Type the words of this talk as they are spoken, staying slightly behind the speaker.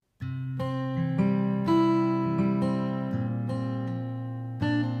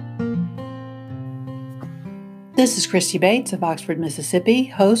This is Christy Bates of Oxford, Mississippi,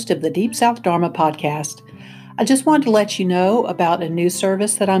 host of the Deep South Dharma podcast. I just wanted to let you know about a new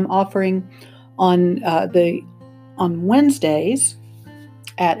service that I'm offering on Wednesdays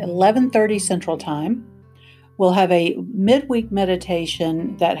at 11:30 Central Time. We'll have a midweek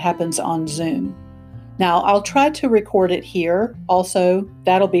meditation that happens on Zoom. Now, I'll try to record it here. Also,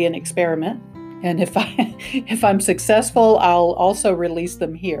 that'll be an experiment. And if I'm successful, I'll also release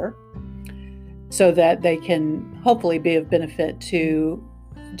them here, so that they can hopefully be of benefit to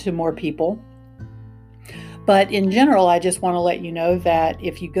more people. But in general, I just want to let you know that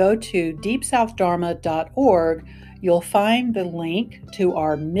if you go to deepsouthdharma.org, you'll find the link to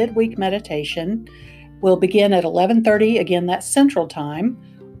our midweek meditation. We'll begin at 11:30, again, that's Central Time.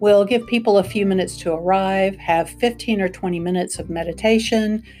 We'll give people a few minutes to arrive, have 15 or 20 minutes of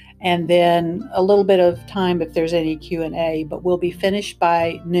meditation, and then a little bit of time if there's any Q&A, but we'll be finished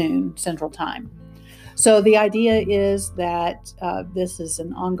by noon Central Time. So the idea is that this is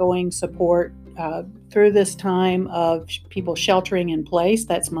an ongoing support through this time of people sheltering in place.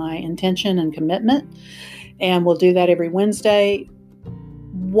 That's my intention and commitment. And we'll do that every Wednesday.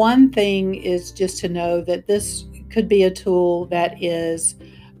 One thing is just to know that this could be a tool that is,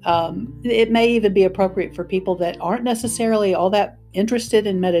 it may even be appropriate for people that aren't necessarily all that interested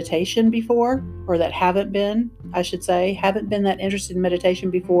in meditation before, or that haven't been that interested in meditation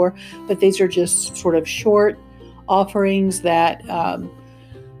before, but these are just sort of short offerings that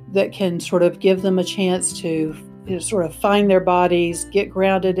can sort of give them a chance to sort of find their bodies, get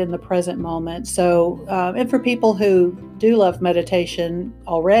grounded in the present moment. So, and for people who do love meditation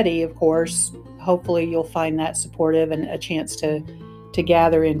already, of course, hopefully you'll find that supportive and a chance to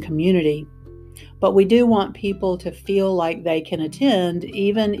gather in community. But we do want people to feel like they can attend,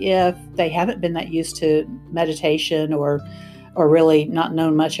 even if they haven't been that used to meditation or really not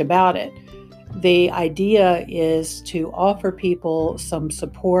known much about it. The idea is to offer people some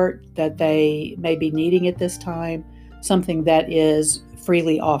support that they may be needing at this time, something that is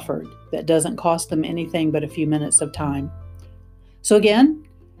freely offered, that doesn't cost them anything but a few minutes of time. So again,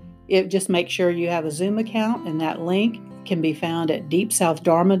 just make sure you have a Zoom account, and that link can be found at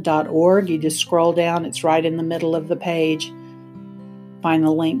deepsouthdharma.org. You just scroll down, it's right in the middle of the page. Find the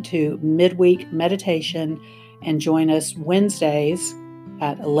link to midweek meditation and join us Wednesdays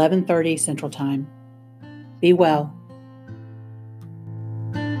at 11:30 Central Time. Be well.